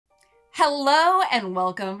Hello and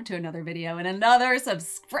welcome to another video and another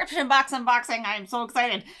subscription box unboxing. I'm so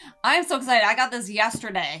excited. I'm so excited. I got this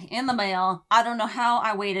yesterday in the mail. I don't know how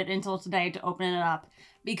I waited until today to open it up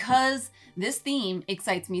because this theme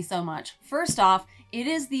excites me so much. First off, it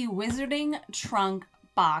is the Wizarding Trunk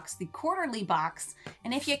box, the quarterly box.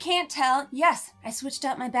 And if you can't tell, yes, I switched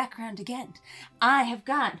out my background again. I have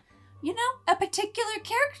got, you know, a particular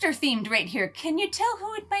character themed right here. Can you tell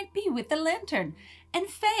who it might be with the lantern? And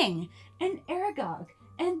Fang, and Aragog,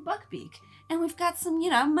 and Buckbeak. And we've got some, you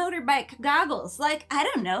know, motorbike goggles. Like, I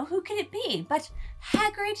don't know, who could it be? But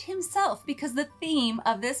Hagrid himself, because the theme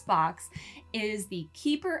of this box is the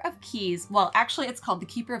Keeper of Keys. Well, actually, it's called the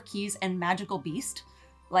Keeper of Keys and Magical Beast.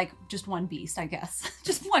 Like, just one beast, I guess.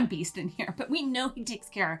 Just one beast in here. But we know he takes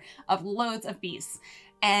care of loads of beasts.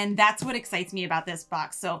 And that's what excites me about this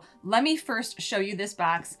box. So let me first show you this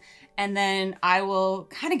box, and then I will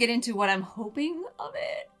kind of get into what I'm hoping of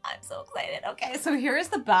it. I'm so excited. Okay, so here is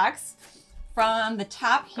the box from the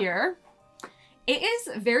top here. It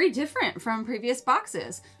is very different from previous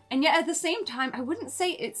boxes. And yet at the same time, I wouldn't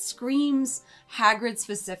say it screams Hagrid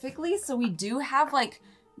specifically. So we do have like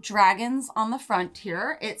dragons on the front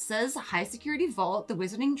here. It says High Security Vault. The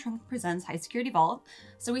Wizarding Trunk presents High Security Vault.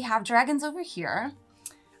 So we have dragons over here.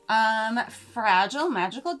 Fragile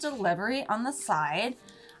Magical Delivery on the side.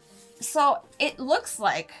 So it looks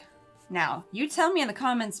like, now you tell me in the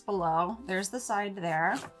comments below, there's the side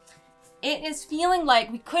there. It is feeling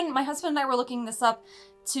like we couldn't, my husband and I were looking this up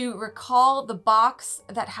to recall the box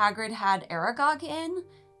that Hagrid had Aragog in.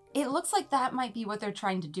 It looks like that might be what they're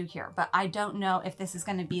trying to do here, but I don't know if this is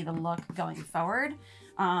going to be the look going forward,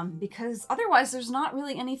 because otherwise there's not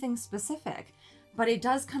really anything specific, but it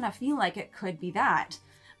does kind of feel like it could be that.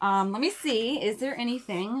 Let me see, is there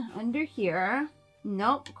anything under here?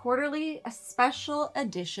 Nope, quarterly a special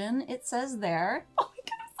edition, it says there. Oh my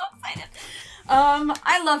god, I'm so excited.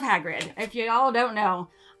 I love Hagrid. If you all don't know,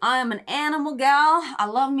 I'm an animal gal. I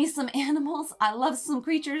love me some animals. I love some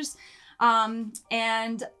creatures.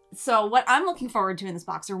 And so what I'm looking forward to in this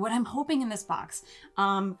box, or what I'm hoping in this box,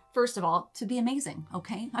 first of all, to be amazing,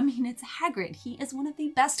 okay? I mean, it's Hagrid. He is one of the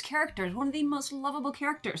best characters, one of the most lovable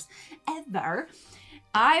characters ever.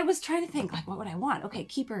 I was trying to think, like, what would I want? Okay,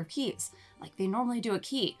 Keeper of Keys. Like, they normally do a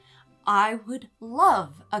key. I would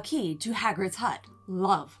love a key to Hagrid's hut.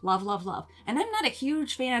 Love, love, love, love. And I'm not a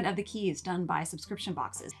huge fan of the keys done by subscription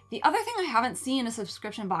boxes. The other thing I haven't seen a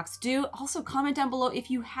subscription box do, also comment down below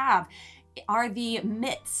if you have, are the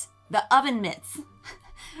mitts, the oven mitts.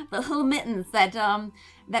 The little mittens that,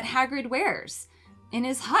 that Hagrid wears in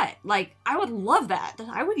his hut. Like, I would love that.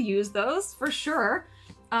 I would use those for sure.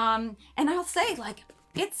 And I'll say, like,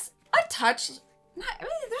 it's a touch,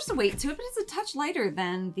 there's a weight to it, but it's a touch lighter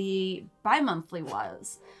than the bi-monthly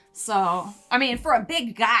was. So, I mean, for a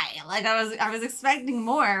big guy, like I was expecting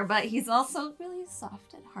more, but he's also really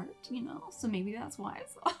soft at heart, you know, so maybe that's why.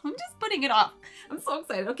 So I'm just putting it off. I'm so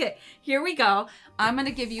excited. Okay, here we go. I'm going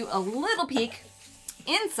to give you a little peek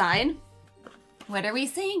inside. What are we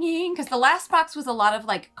singing? Because the last box was a lot of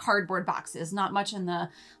like cardboard boxes, not much in the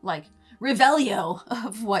like revelio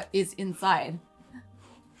of what is inside.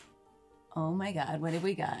 Oh my god, what have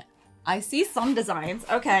we got? I see some designs.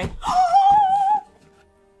 Okay.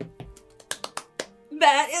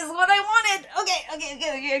 That is what I wanted.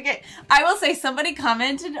 Okay. I will say somebody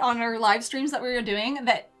commented on our live streams that we were doing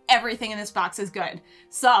that everything in this box is good.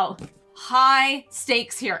 So, high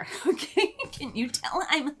stakes here. Okay, can you tell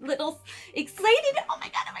I'm a little excited? Oh my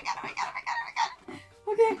god, oh my god, oh my god, oh my god,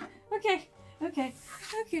 oh my god. Okay.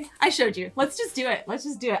 I showed you. Let's just do it. Let's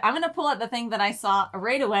just do it. I'm gonna pull out the thing that I saw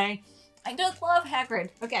right away. I just love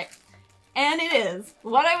Hagrid. Okay. And it is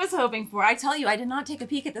what I was hoping for. I tell you, I did not take a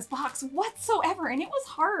peek at this box whatsoever, and it was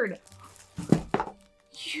hard.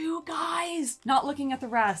 You guys, not looking at the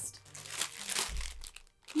rest.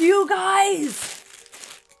 You guys.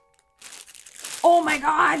 Oh my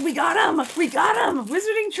god, we got him. We got him.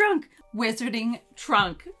 Wizarding Trunk. Wizarding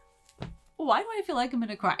Trunk. Why do I feel like I'm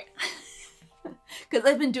gonna cry? Because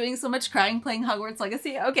I've been doing so much crying playing Hogwarts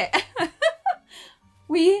Legacy. Okay.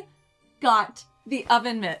 We got the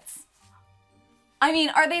oven mitts. I mean,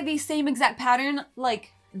 are they the same exact pattern?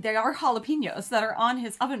 Like, they are jalapenos that are on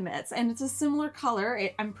his oven mitts, and it's a similar color.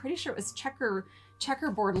 I'm pretty sure it was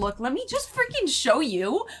checkerboard look. Let me just freaking show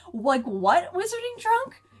you. Like, what? Wizarding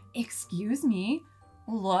Trunk? Excuse me.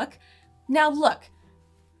 Look. Now, look.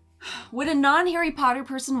 Would a non-Harry Potter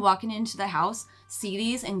person walking into the house see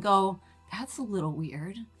these and go, that's a little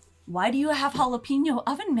weird? Why do you have jalapeno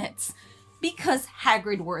oven mitts? Because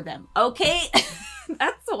Hagrid wore them, okay?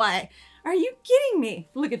 That's why. Are you kidding me?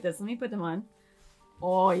 Look at this. Let me put them on.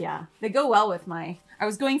 Oh yeah, they go well with I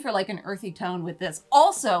was going for like an earthy tone with this.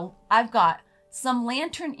 Also, I've got some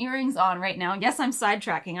lantern earrings on right now. Yes, I'm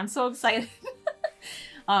sidetracking. I'm so excited.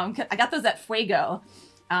 I got those at Fuego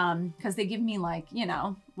because they give me like, you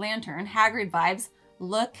know, lantern, Hagrid vibes.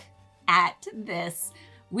 Look at this.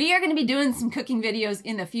 We are going to be doing some cooking videos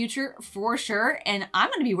in the future for sure, and I'm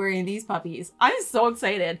going to be wearing these puppies. I'm so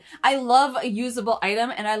excited. I love a usable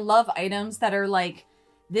item, and I love items that are like,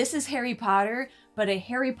 this is Harry Potter, but a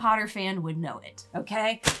Harry Potter fan would know it,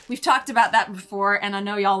 okay? We've talked about that before, and I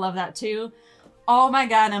know y'all love that too. Oh my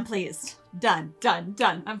God, I'm pleased. Done, done,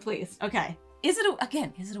 done. I'm pleased. Okay. Is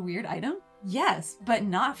it a weird item? Yes, but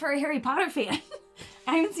not for a Harry Potter fan.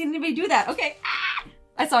 I haven't seen anybody do that. Okay. Ah!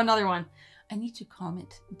 I saw another one. I need to calm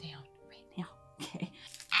it down right now. Okay.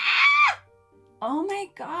 Ah! Oh my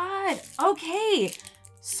God. Okay.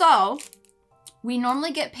 So we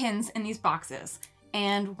normally get pins in these boxes.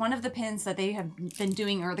 And one of the pins that they have been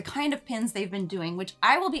doing, or the kind of pins they've been doing, which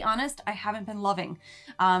I will be honest, I haven't been loving.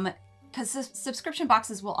 Because subscription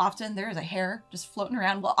boxes will often, there is a hair just floating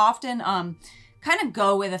around, will often kind of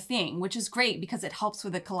go with a thing, which is great because it helps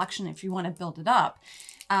with a collection if you want to build it up.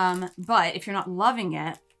 But if you're not loving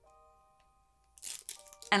it,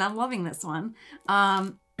 and I'm loving this one,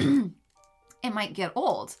 it might get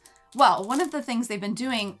old. Well, one of the things they've been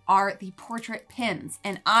doing are the portrait pins.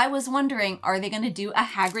 And I was wondering, are they going to do a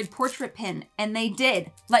Hagrid portrait pin? And they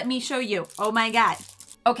did. Let me show you. Oh my God.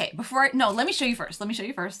 Okay, let me show you first. Let me show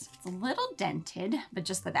you first. It's a little dented, but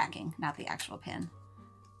just the backing, not the actual pin.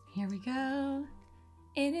 Here we go.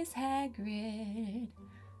 It is Hagrid.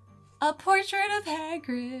 A portrait of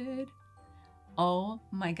Hagrid. Oh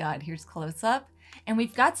my God, here's close up. And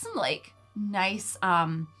we've got some like nice,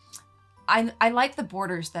 I like the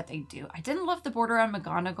borders that they do. I didn't love the border on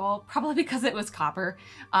McGonagall, probably because it was copper,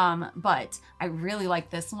 but I really like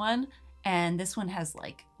this one. And this one has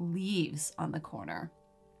like leaves on the corner.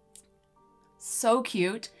 So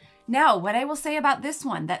cute. Now, what I will say about this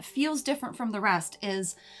one that feels different from the rest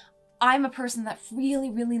is I'm a person that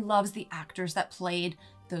really, really loves the actors that played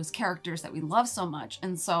those characters that we love so much.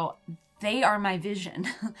 And so they are my vision.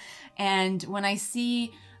 And when I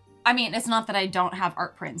see, I mean, it's not that I don't have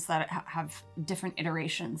art prints that have different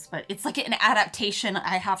iterations, but it's like an adaptation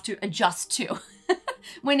I have to adjust to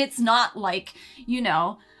when it's not like, you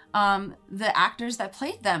know, the actors that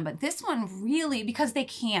played them. But this one really, because they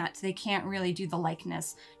can't really do the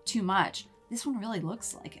likeness too much. This one really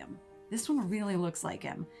looks like him. This one really looks like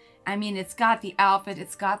him. I mean, it's got the outfit,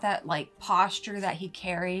 it's got that like posture that he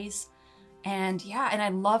carries. And yeah, and I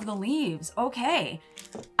love the leaves. Okay.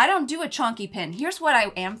 I don't do a chunky pin. Here's what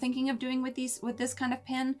I am thinking of doing with this kind of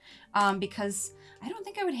pin, because I don't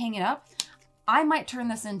think I would hang it up. I might turn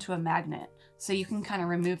this into a magnet so you can kind of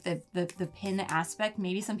remove the pin aspect.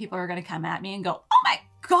 Maybe some people are going to come at me and go, oh my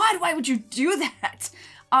God, why would you do that?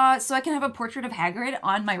 So I can have a portrait of Hagrid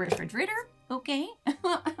on my refrigerator. Okay.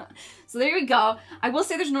 So there we go. I will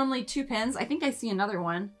say there's normally 2 pins. I think I see another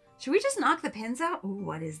one. Should we just knock the pins out? Ooh,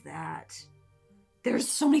 what is that? There's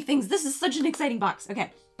so many things. This is such an exciting box.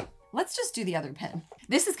 Okay, let's just do the other pin.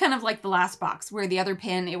 This is kind of like the last box where the other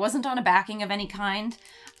pin, it wasn't on a backing of any kind,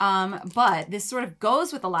 but this sort of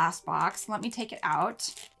goes with the last box. Let me take it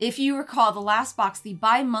out. If you recall, the last box, the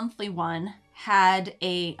bi-monthly one, had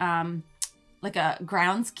a like a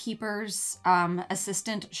groundskeeper's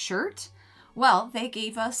assistant shirt. Well, they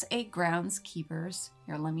gave us a groundskeeper's,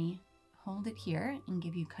 here, let me hold it here and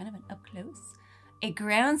give you kind of an up close. A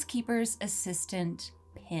groundskeeper's assistant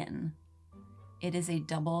pin. It is a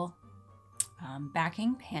double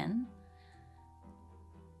backing pin.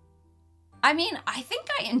 I mean, I think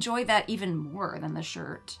I enjoy that even more than the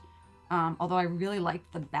shirt. Although I really like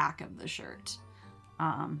the back of the shirt.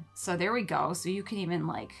 So there we go. So you can even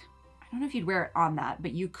like, I don't know if you'd wear it on that,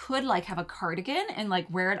 but you could like have a cardigan and like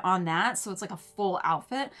wear it on that. So it's like a full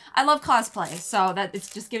outfit. I love cosplay. So that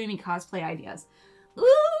it's just giving me cosplay ideas. Ooh,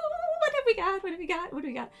 what have we got? What have we got? What do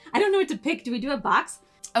we got? I don't know what to pick. Do we do a box?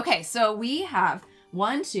 Okay, so we have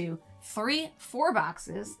 1, 2, 3, 4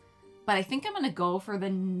 boxes, but I think I'm gonna go for the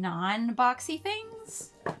non-boxy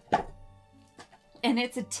things. And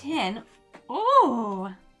it's a tin.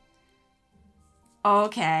 Oh.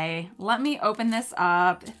 Okay, let me open this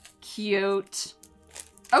up. Cute.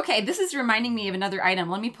 Okay, this is reminding me of another item.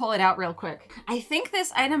 Let me pull it out real quick. I think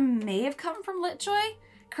this item may have come from LitJoy.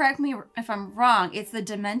 Correct me if I'm wrong. It's the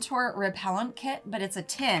Dementor repellent kit, but it's a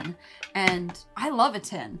tin. And I love a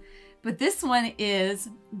tin. But this one is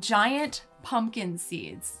giant pumpkin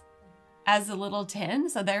seeds as a little tin.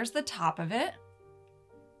 So there's the top of it.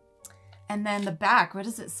 And then the back, what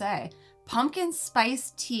does it say? Pumpkin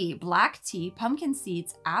spice tea, black tea, pumpkin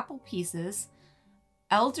seeds, apple pieces,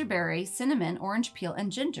 elderberry, cinnamon, orange peel,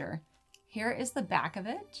 and ginger. Here is the back of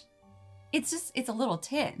it. It's a little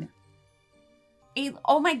tin.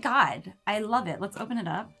 Oh my God, I love it. Let's open it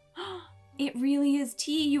up. It really is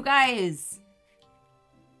tea, you guys.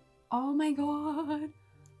 Oh my God.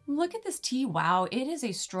 Look at this tea. Wow, it is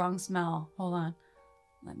a strong smell. Hold on.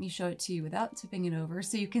 Let me show it to you without tipping it over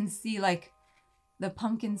so you can see like the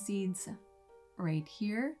pumpkin seeds right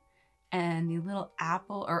here and the little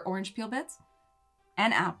apple or orange peel bits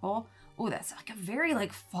and apple. Oh, that's like a very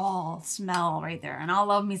like fall smell right there. And I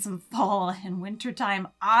love me some fall and winter time.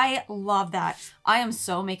 I love that. I am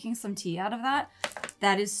so making some tea out of that.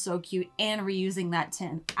 That is so cute. And reusing that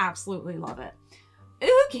tin. Absolutely love it.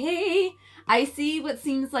 Okay. I see what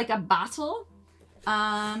seems like a bottle.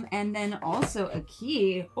 And then also a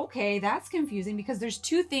key. Okay, that's confusing because there's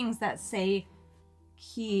two things that say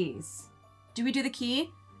keys. Do we do the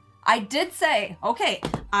key? I did say, okay,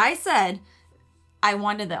 I said I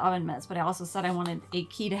wanted the oven mitts, but I also said I wanted a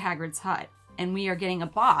key to Hagrid's hut. And we are getting a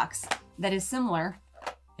box that is similar.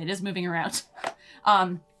 It is moving around.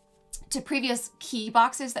 To previous key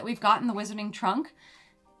boxes that we've got in the Wizarding Trunk.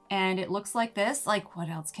 And it looks like this. Like, what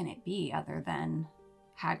else can it be other than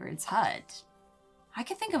Hagrid's hut? I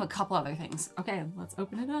can think of a couple other things. Okay, let's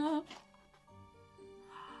open it up.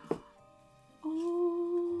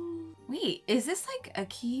 Oh, wait, is this like a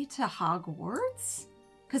key to Hogwarts?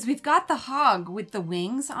 Because we've got the hog with the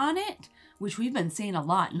wings on it, which we've been seeing a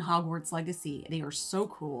lot in Hogwarts Legacy. They are so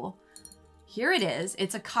cool. Here it is.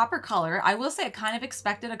 It's a copper color. I will say I kind of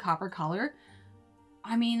expected a copper color.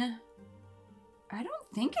 I mean, I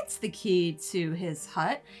don't think it's the key to his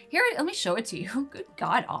hut. Here, let me show it to you. Good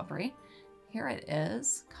God, Aubrey. Here it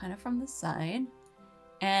is, kind of from the side.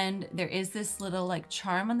 And there is this little like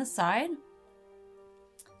charm on the side.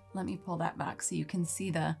 Let me pull that back so you can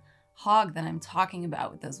see the hog that I'm talking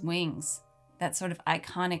about with those wings. That sort of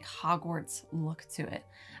iconic Hogwarts look to it.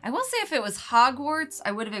 I will say if it was Hogwarts,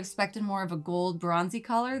 I would have expected more of a gold bronzy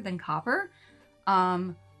color than copper.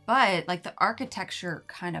 But like the architecture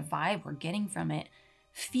kind of vibe we're getting from it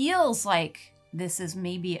feels like this is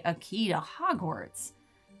maybe a key to Hogwarts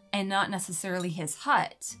and not necessarily his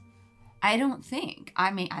hut. I don't think.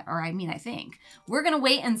 I think. We're going to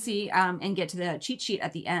wait and see and get to the cheat sheet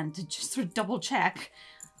at the end to just sort of double check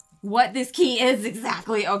what this key is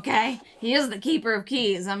exactly, okay? He is the keeper of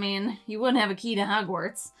keys. I mean, you wouldn't have a key to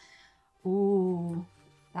Hogwarts. Ooh,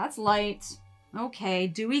 that's light. Okay,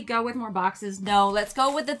 do we go with more boxes? No, let's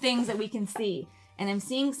go with the things that we can see. And I'm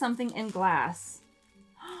seeing something in glass.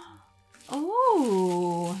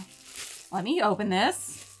 Oh, let me open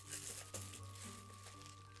this.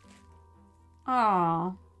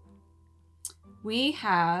 Oh, we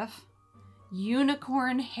have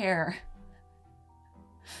unicorn hair.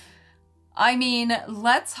 I mean,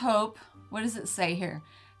 let's hope, what does it say here?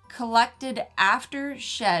 Collected after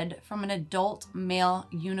shed from an adult male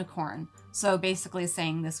unicorn. So basically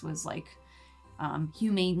saying this was like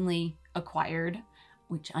humanely acquired,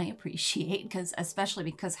 which I appreciate, especially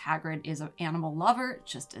because Hagrid is an animal lover,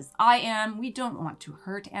 just as I am. We don't want to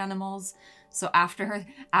hurt animals. So after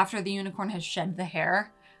the unicorn has shed the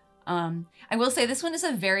hair, I will say this one is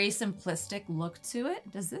a very simplistic look to it.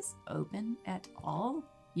 Does this open at all?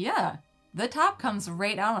 Yeah. The top comes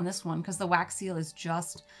right out on this one because the wax seal is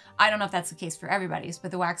just, I don't know if that's the case for everybody's, but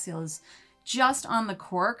the wax seal is just on the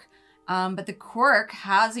cork. But the cork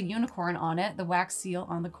has a unicorn on it. The wax seal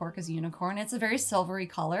on the cork is a unicorn. It's a very silvery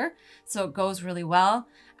color, so it goes really well.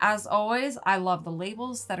 As always, I love the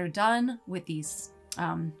labels that are done with these.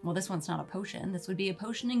 Well, this one's not a potion. This would be a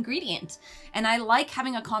potion ingredient. And I like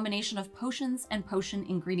having a combination of potions and potion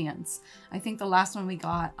ingredients. I think the last one we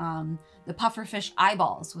got, the pufferfish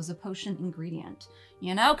eyeballs, was a potion ingredient.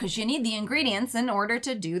 You know, because you need the ingredients in order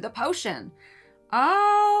to do the potion.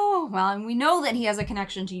 Oh, well, and we know that he has a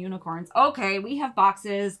connection to unicorns. Okay, we have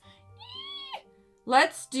boxes.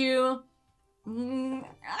 Let's do this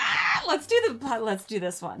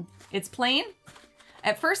one. It's plain.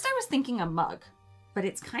 At first I was thinking a mug, but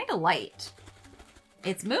it's kind of light.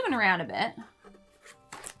 It's moving around a bit.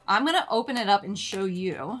 I'm going to open it up and show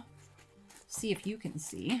you. See if you can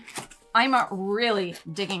see. I'm really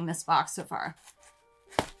digging this box so far.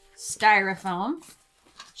 Styrofoam.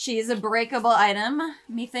 She's a breakable item,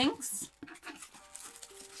 methinks.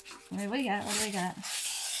 What do we got? What do we got?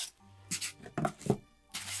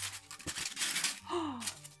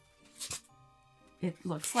 It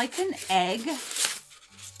looks like an egg.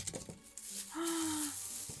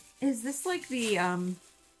 Is this like the,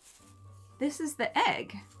 this is the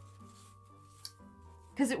egg.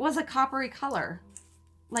 Because it was a coppery color.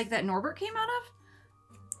 Like that Norbert came out of.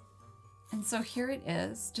 And so here it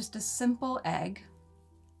is, just a simple egg.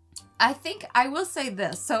 I think I will say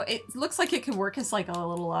this. So it looks like it could work as like a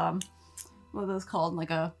little, what are those called? Like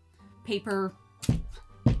a paper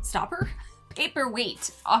stopper?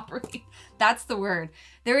 Paperweight, Aubrey. That's the word.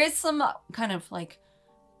 There is some kind of like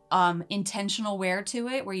intentional wear to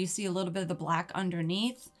it where you see a little bit of the black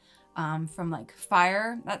underneath from like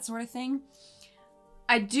fire, that sort of thing.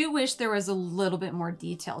 I do wish there was a little bit more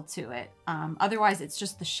detail to it. Otherwise, it's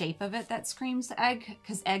just the shape of it that screams egg,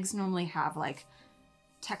 because eggs normally have like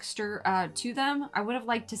texture to them. I would have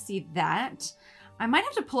liked to see that. I might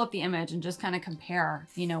have to pull up the image and just kind of compare,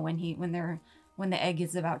 you know, when the egg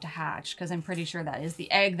is about to hatch, because I'm pretty sure that is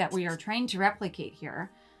the egg that we are trying to replicate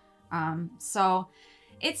here. So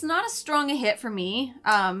it's not as strong a hit for me,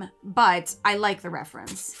 but I like the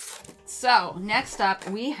reference. So next up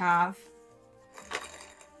we have,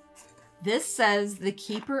 this says the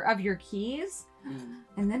keeper of your keys.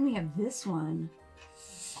 And then we have this one.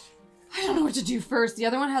 I don't know what to do first. The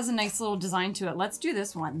other one has a nice little design to it. Let's do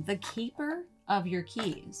this one. The keeper of your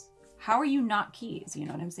keys. How are you not keys? You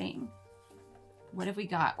know what I'm saying? What have we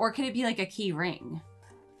got? Or could it be like a key ring?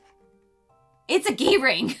 It's a key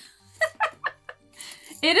ring.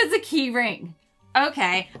 It is a key ring.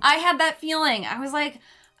 Okay. I had that feeling. I was like,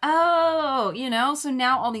 oh, you know, so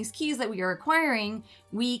now all these keys that we are acquiring,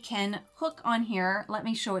 we can hook on here. Let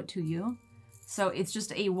me show it to you. So it's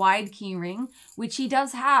just a wide key ring, which he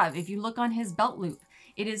does have. If you look on his belt loop,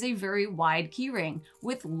 it is a very wide key ring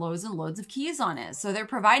with loads and loads of keys on it. So they're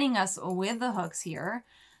providing us with the hooks here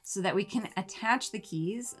so that we can attach the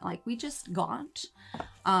keys like we just got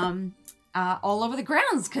all over the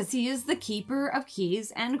grounds, because he is the keeper of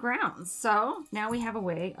keys and grounds. So now we have a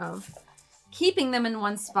way of keeping them in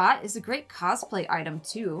one spot. Is a great cosplay item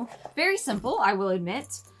too. Very simple, I will admit.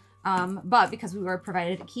 But because we were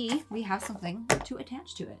provided a key, we have something to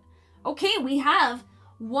attach to it. Okay, we have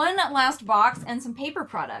one last box and some paper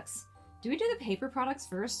products. Do we do the paper products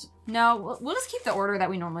first? No, we'll just keep the order that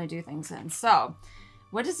we normally do things in. So,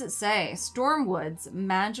 what does it say? Stormwood's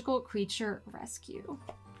Magical Creature Rescue.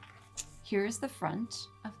 Here's the front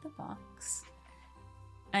of the box.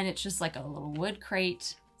 And it's just like a little wood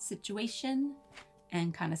crate situation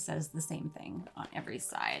and kind of says the same thing on every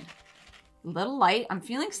side. A little light. I'm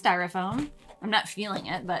feeling styrofoam. I'm not feeling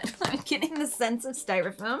it, but I'm getting the sense of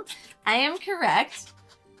styrofoam. I am correct.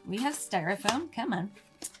 We have styrofoam. Come on.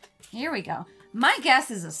 Here we go. My guess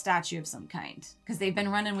is a statue of some kind, because they've been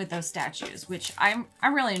running with those statues, which I'm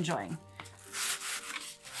really enjoying.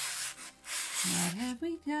 What have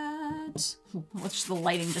we got? Watch the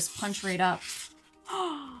lighting just punch right up.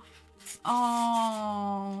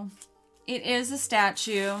 Oh, it is a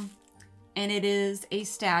statue, and it is a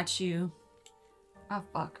statue of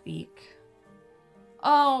Buckbeak.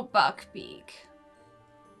 Oh, Buckbeak.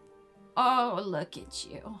 Oh, look at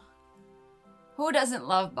you. Who doesn't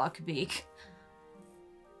love Buckbeak?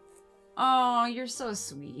 Oh, you're so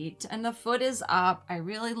sweet. And the foot is up. I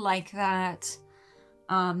really like that.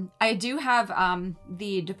 I do have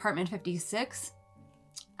the Department 56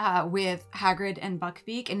 with Hagrid and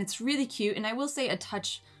Buckbeak, and it's really cute. And I will say a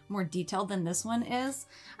touch more detailed than this one is.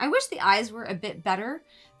 I wish the eyes were a bit better.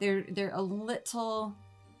 They're a little,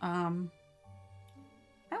 I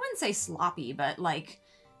wouldn't say sloppy, but like,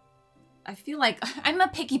 I feel like I'm a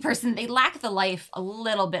picky person. They lack the life a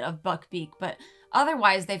little bit of Buckbeak, but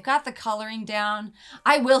otherwise they've got the coloring down.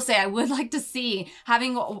 I will say I would like to see,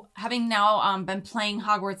 having now been playing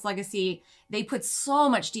Hogwarts Legacy, they put so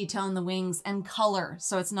much detail in the wings and color,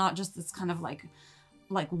 so it's not just this kind of like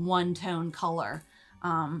one tone color.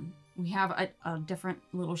 We have a different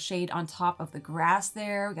little shade on top of the grass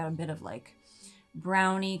there. We got a bit of like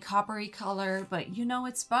browny, coppery color, but you know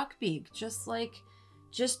it's Buckbeak,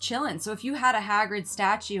 just chilling. So if you had a Hagrid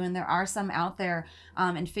statue, and there are some out there,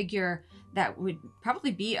 and figure that would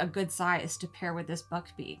probably be a good size to pair with this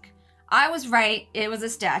Buckbeak. I was right, it was a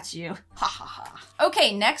statue. Ha ha ha.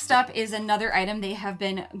 Okay, next up is another item they have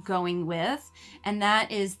been going with, and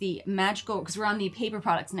that is the magical, because we're on the paper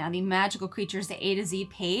products now, the Magical Creatures, the A to Z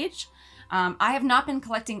page. I have not been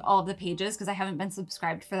collecting all of the pages because I haven't been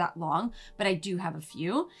subscribed for that long, but I do have a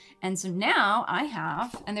few. And so now I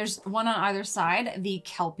have, and there's one on either side, the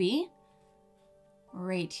Kelpie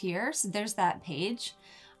right here. So there's that page.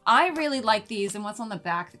 I really like these, and what's on the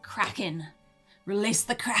back? The Kraken. Release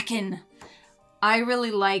the Kraken. I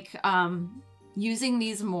really like using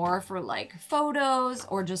these more for like photos,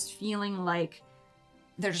 or just feeling like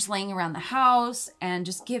they're just laying around the house, and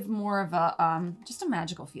just give more of a just a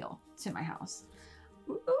magical feel to my house.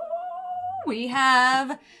 Ooh, we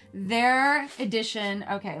have their edition.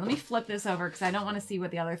 Okay, let me flip this over because I don't want to see what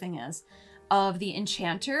the other thing is. Of the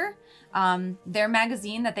Enchanter, their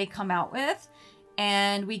magazine that they come out with.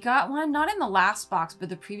 And we got one, not in the last box, but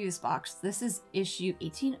the previous box. This is issue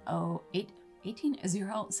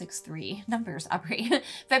 18063. Numbers, Aubrey.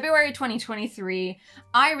 February 2023.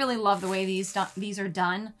 I really love the way these are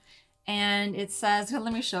done. And it says,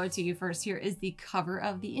 let me show it to you first. Here is the cover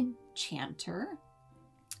of the Enchanter.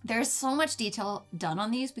 There's so much detail done on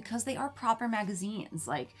these because they are proper magazines.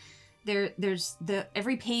 Like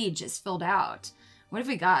every page is filled out. What have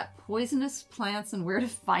we got? Poisonous plants and where to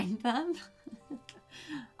find them.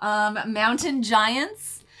 Mountain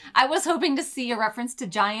giants. I was hoping to see a reference to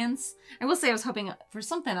giants. I will say I was hoping for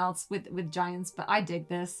something else with giants, but I dig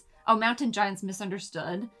this. Oh, mountain giants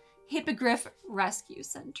misunderstood. Hippogriff Rescue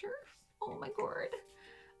Center. Oh my god.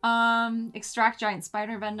 Extract giant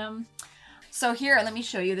spider venom. So here, let me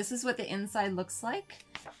show you. This is what the inside looks like.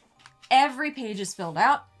 Every page is filled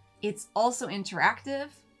out. It's also interactive.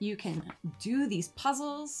 You can do these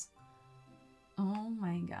puzzles. Oh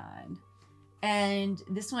my god. And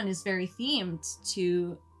this one is very themed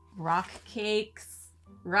to rock cakes.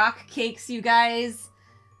 Rock cakes, you guys.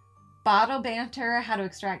 Bottle banter, how to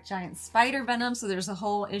extract giant spider venom. So there's a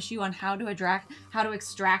whole issue on how to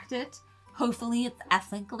extract it. Hopefully it's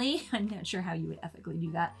ethically. I'm not sure how you would ethically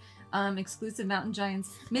do that. Exclusive mountain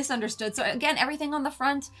giants, misunderstood. So again, everything on the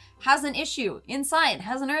front has an issue inside,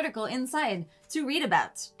 has an article inside to read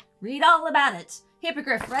about. Read all about it.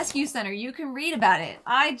 Hippogriff Rescue Center, you can read about it.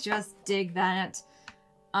 I just dig that.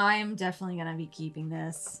 I'm definitely gonna be keeping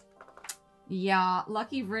this. Yeah,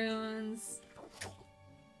 Lucky Runes.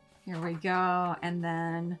 Here we go. And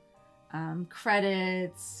then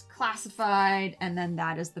credits, classified, and then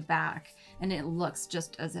that is the back. And it looks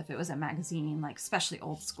just as if it was a magazine, like especially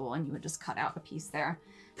old school, and you would just cut out a piece there.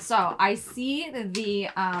 So I see the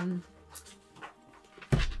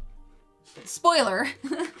spoiler,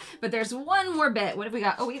 but there's one more bit. What have we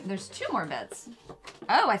got? Oh wait, there's two more bits.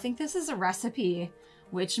 Oh, I think this is a recipe,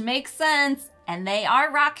 which makes sense. And they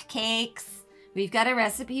are rock cakes. We've got a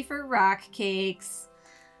recipe for rock cakes.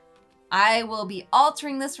 I will be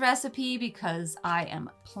altering this recipe because I am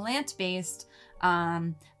plant-based,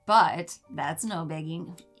 but that's no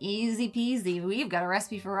biggie. Easy peasy. We've got a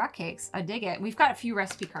recipe for rock cakes. I dig it. We've got a few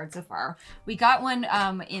recipe cards so far. We got one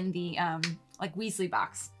in the like Weasley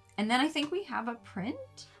box. And then I think we have a print.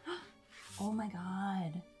 Oh my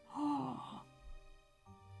god. Oh,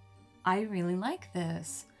 I really like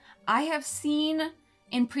this. I have seen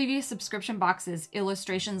in previous subscription boxes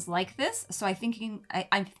illustrations like this, so I'm thinking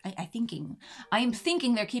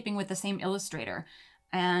they're keeping with the same illustrator.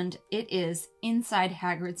 And it is inside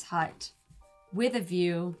Hagrid's hut with a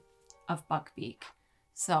view of Buckbeak.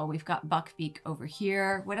 So we've got Buckbeak over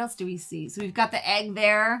here. What else do we see? So we've got the egg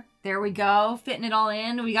there. There we go, fitting it all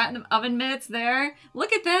in. We got the oven mitts there.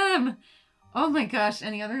 Look at them. Oh my gosh,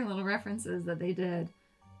 any other little references that they did?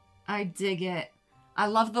 I dig it. I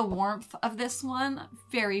love the warmth of this one.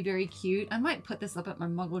 Very, very cute. I might put this up at my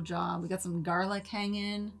muggle job. We got some garlic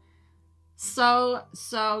hanging. So,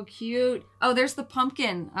 so cute. Oh, there's the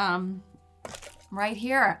pumpkin right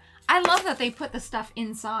here. I love that they put the stuff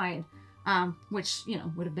inside, which, you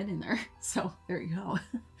know, would have been in there. So there you go.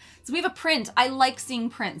 So we have a print. I like seeing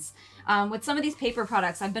prints. With some of these paper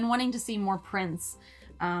products, I've been wanting to see more prints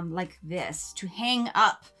like this to hang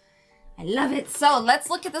up. I love it. So let's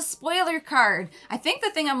look at the spoiler card. I think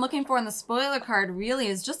the thing I'm looking for in the spoiler card really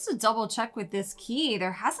is just to double check with this key.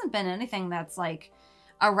 There hasn't been anything that's like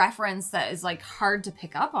a reference that is like hard to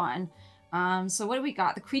pick up on. So what do we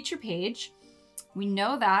got? The creature page. We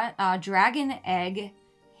know that dragon egg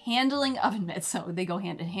handling oven mitts. So they go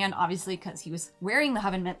hand in hand, obviously, because he was wearing the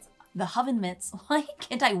oven mitts. The oven mitts. Why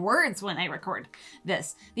can't I words when I record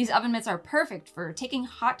this? These oven mitts are perfect for taking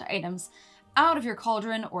hot items out of your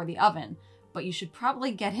cauldron or the oven, but you should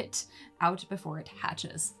probably get it out before it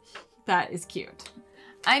hatches. That is cute.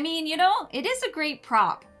 I mean, you know, it is a great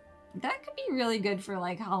prop. That could be really good for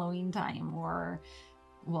like Halloween time or,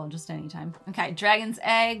 well, just any time. Okay, dragon's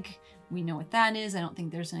egg. We know what that is. I don't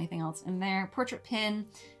think there's anything else in there. Portrait pin.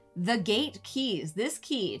 The gate keys. This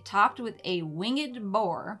key topped with a winged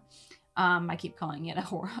boar. I keep calling it a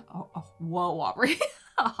whoa, Aubrey.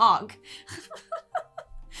 A hog.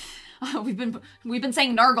 We've been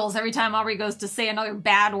saying nargles every time Aubrey goes to say another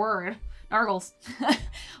bad word. Nargles.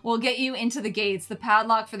 Will get you into the gates. The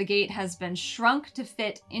padlock for the gate has been shrunk to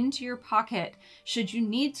fit into your pocket. Should you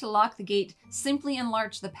need to lock the gate, simply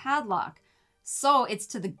enlarge the padlock. So it's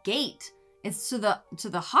to the gate. It's to the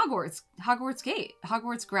Hogwarts gate,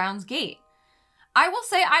 Hogwarts grounds gate. I will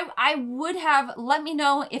say I would have, let me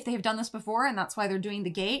know if they have done this before and that's why they're doing the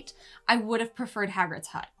gate. I would have preferred Hagrid's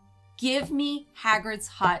hut. Give me Hagrid's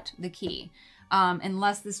hut, the key.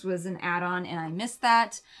 Unless this was an add-on and I missed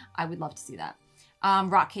that, I would love to see that.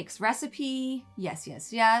 Rock Cake's recipe. Yes,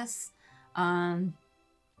 yes, yes.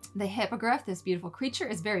 The hippogriff, this beautiful creature,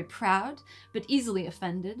 is very proud, but easily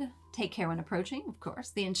offended. Take care when approaching, of course.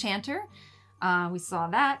 The enchanter, we saw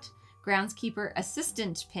that. Groundskeeper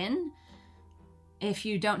assistant pin. If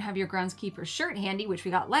you don't have your groundskeeper shirt handy, which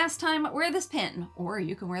we got last time, wear this pin. Or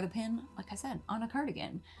you can wear the pin, like I said, on a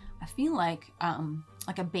cardigan. I feel like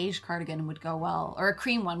a beige cardigan would go well, or a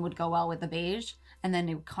cream one would go well with the beige, and then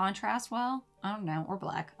it would contrast well. I don't know, or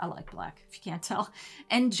black. I like black, if you can't tell.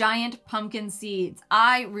 And giant pumpkin seeds.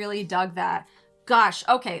 I really dug that. Gosh,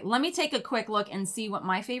 okay, let me take a quick look and see what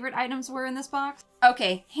my favorite items were in this box.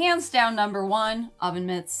 Okay, hands down number one, oven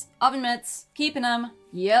mitts. Oven mitts, keeping them.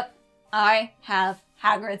 Yep, I have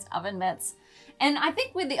Hagrid's oven mitts. And I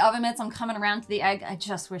think with the oven mitts, I'm coming around to the egg. I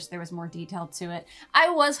just wish there was more detail to it. I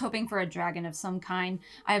was hoping for a dragon of some kind.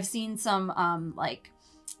 I have seen some like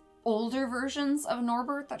older versions of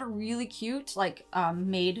Norbert that are really cute, like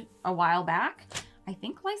made a while back. I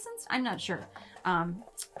think licensed, I'm not sure.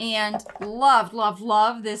 And love, love,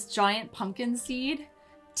 love this giant pumpkin seed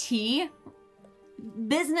tea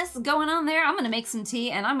business going on there. I'm gonna make some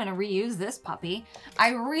tea and I'm gonna reuse this puppy.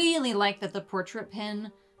 I really like that the portrait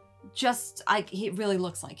pin it really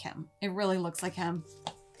looks like him. It really looks like him.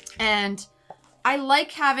 And I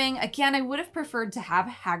like having, again, I would have preferred to have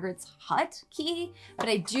Hagrid's hut key, but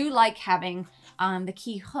I do like having the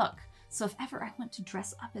key hook. So if ever I want to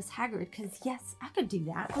dress up as Hagrid, because yes, I could do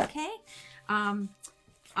that, okay?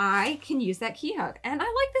 I can use that key hook. And I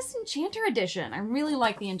like this Enchanter edition. I really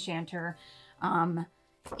like the Enchanter.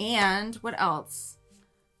 And what else?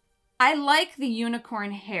 I like the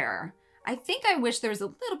unicorn hair. I think I wish there was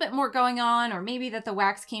a little bit more going on, or maybe that the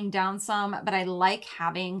wax came down some, but I like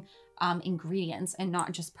having ingredients and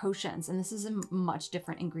not just potions. And this is a much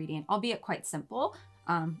different ingredient, albeit quite simple,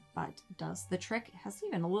 but does the trick. It has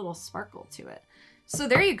even a little sparkle to it. So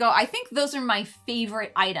there you go. I think those are my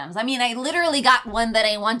favorite items. I mean, I literally got one that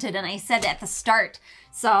I wanted and I said at the start.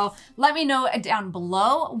 So let me know down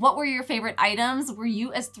below. What were your favorite items? Were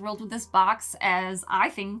you as thrilled with this box as I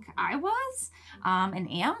think I was and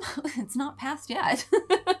am? It's not past yet.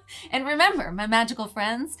 And remember, my magical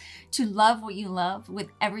friends, to love what you love with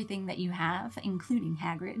everything that you have, including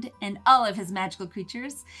Hagrid and all of his magical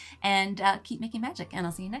creatures, and keep making magic. And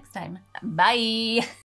I'll see you next time. Bye.